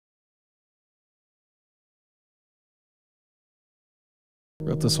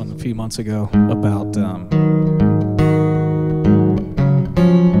Wrote this one a few months ago about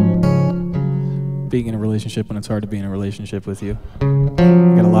being in a relationship when it's hard to be in a relationship with you. I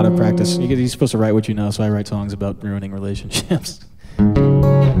got a lot of practice. You're supposed to write what you know, so I write songs about ruining relationships.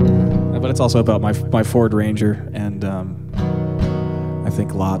 But it's also about my Ford Ranger, and I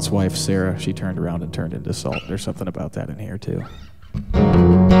think Lot's wife, Sarah, she turned around and turned into salt. There's something about that in here, too.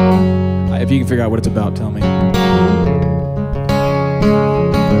 If you can figure out what it's about, tell me.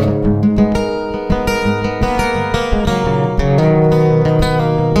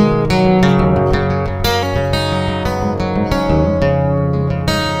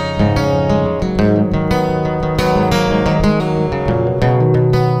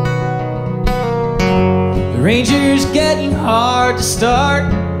 The Ranger's getting hard to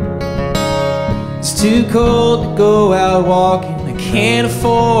start. It's too cold to go out walking. I can't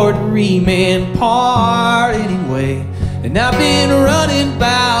afford to remand part anyway. And I've been running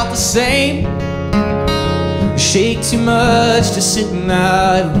about the same. Shake too much to sit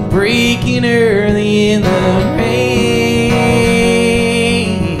night, breaking early in the rain.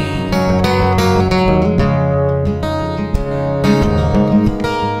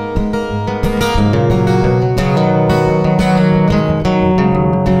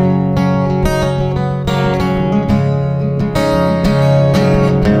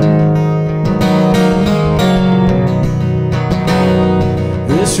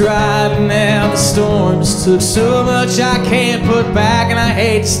 Right now the storms took so much I can't put back, and I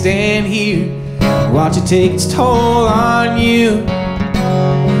hate to stand here watch it take its toll on you.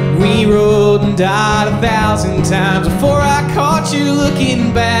 We rode and died 1,000 times before I caught you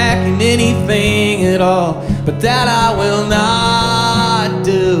looking back in anything at all, but that I will not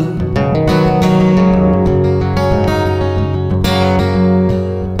do.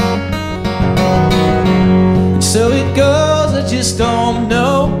 And so it goes, I just don't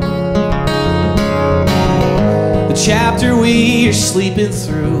know the chapter we are sleeping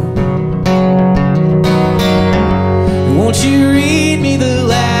through. And won't you read me the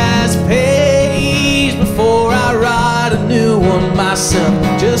last page before I write a new one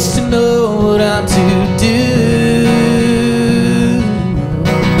myself, just to know what I'm to do?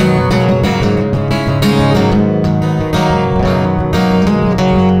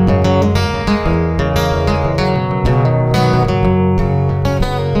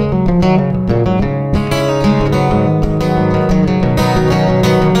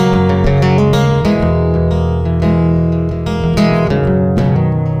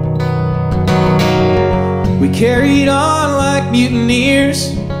 We carried on like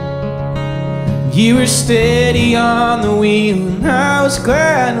mutineers. You were steady on the wheel, and I was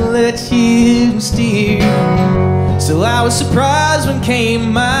glad to let you steer. So I was surprised when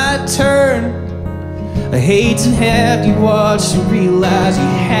came my turn. I hate to have you watch and realize you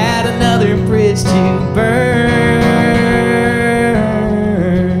had another bridge to burn.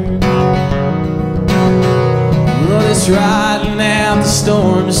 Well, it's riding out the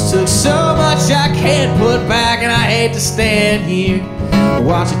storms took so much I can't put back, and I hate to stand here and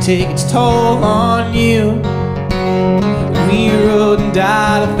watch it take its toll on you. We rode and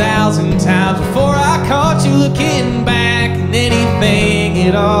died 1,000 times before I caught you looking back in anything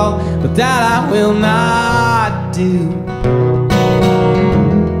at all, but that I will not do.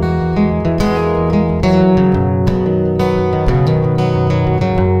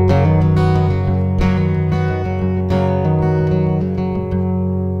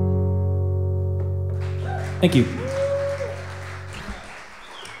 Thank you.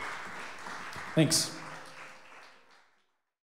 Thanks.